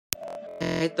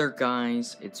Hey there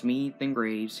guys, it's me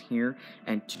N2SC4Rs here,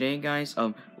 and today guys,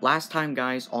 last time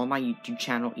guys, on my YouTube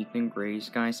channel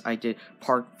N2SC4Rs guys, I did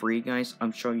part 3 guys.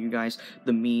 I'm showing you guys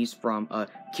the Miis from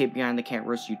Kid Behind the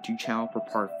Cameras YouTube channel for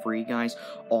part 3 guys,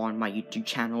 on my YouTube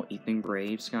channel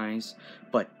N2SC4Rs guys.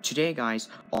 But today guys,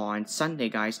 on Sunday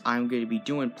guys, I'm going to be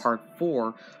doing part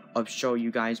 4 of show you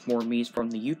guys more Miis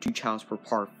from the YouTube channels for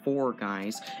part 4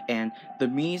 guys, and the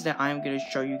Miis that I'm going to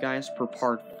show you guys for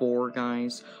part 4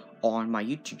 guys on my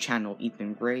YouTube channel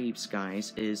N2SC4Rs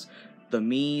guys is the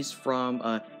Miis from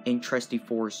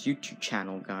N2SC4Rs YouTube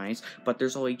channel guys, but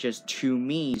there's only just 2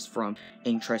 Miis from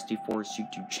N2SC4Rs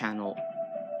YouTube channel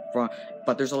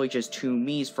but there's only just 2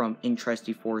 Miis from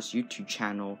N2SC4Rs YouTube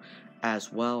channel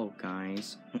as well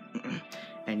guys.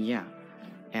 And yeah,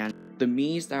 and the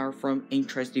Miis that are from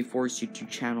N2SC4Rs YouTube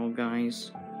channel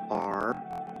guys are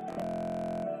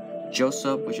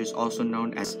Joseph, which is also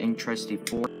known as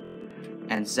N2SC4,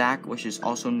 and Zach, which is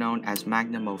also known as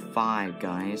Magnum05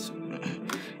 guys.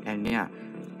 And yeah,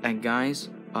 and guys,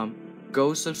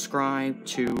 go subscribe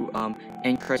to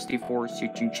N2SC4's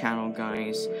YouTube channel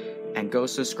guys, and go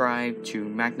subscribe to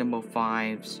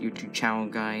Magnum05's YouTube channel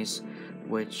guys,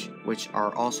 which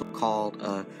are also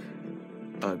called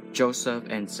Joseph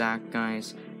and Zach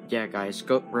guys. Yeah guys,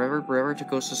 go remember to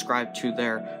go subscribe to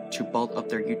both of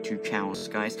their YouTube channels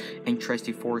guys.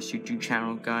 N2SC4's YouTube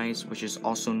channel guys, which is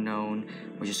also known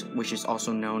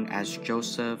as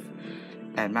Joseph,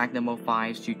 and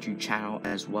Magnum05's YouTube channel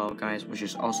as well guys, which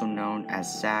is also known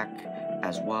as Zach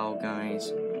as well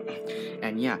guys.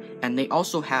 And yeah, and they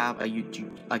also have a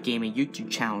gaming YouTube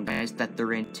channel guys that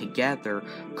they're in together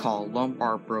called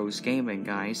Lumbar Bros Gaming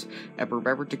guys. And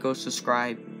remember to go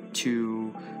subscribe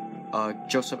to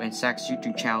Joseph and Zach's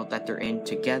YouTube channel that they're in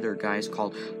together guys,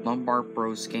 called Lumbar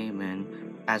Bros Gaming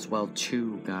as well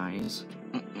too guys.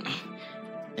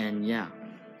 And yeah,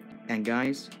 and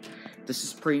guys, this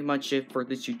is pretty much it for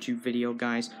this YouTube video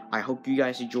guys. I hope you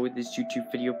guys enjoyed this YouTube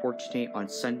video for today on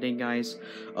Sunday guys,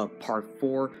 part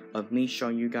 4 of me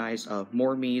showing you guys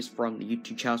more Miis from the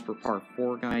YouTube channels for part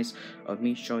 4 guys, of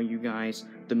me showing you guys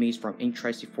the Miis from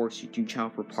N2SC4's YouTube channel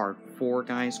for part 4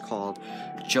 guys, called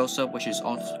Joseph, which is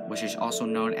also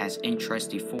known as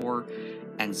N2SC4,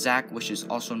 and Zach, which is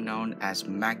also known as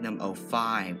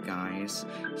Magnum05 guys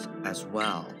as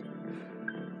well.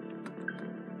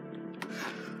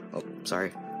 Oh,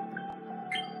 sorry.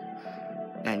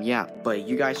 And yeah, but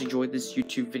you guys enjoyed this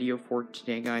YouTube video for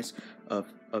today guys, of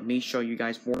me showing you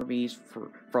guys more Miis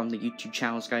from the YouTube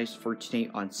channels guys for today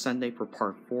on Sunday for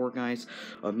part 4 guys,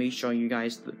 of me showing you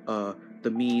guys the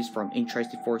Miis from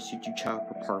N2SC4's YouTube channel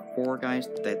for part 4 guys.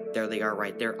 That there they are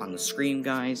right there on the screen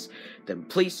guys. Then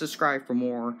please subscribe for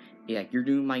more. Yeah, you're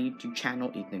new to my YouTube channel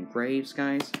N2SC4Rs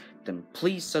guys, then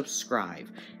please subscribe.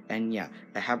 And yeah,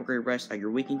 have a great rest of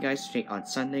your weekend guys, today on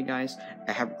Sunday guys.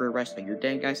 Have a great rest of your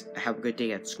day guys. Have a good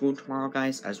day at school tomorrow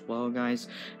guys as well guys.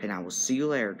 And I will see you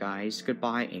later guys.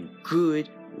 Goodbye and good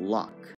luck.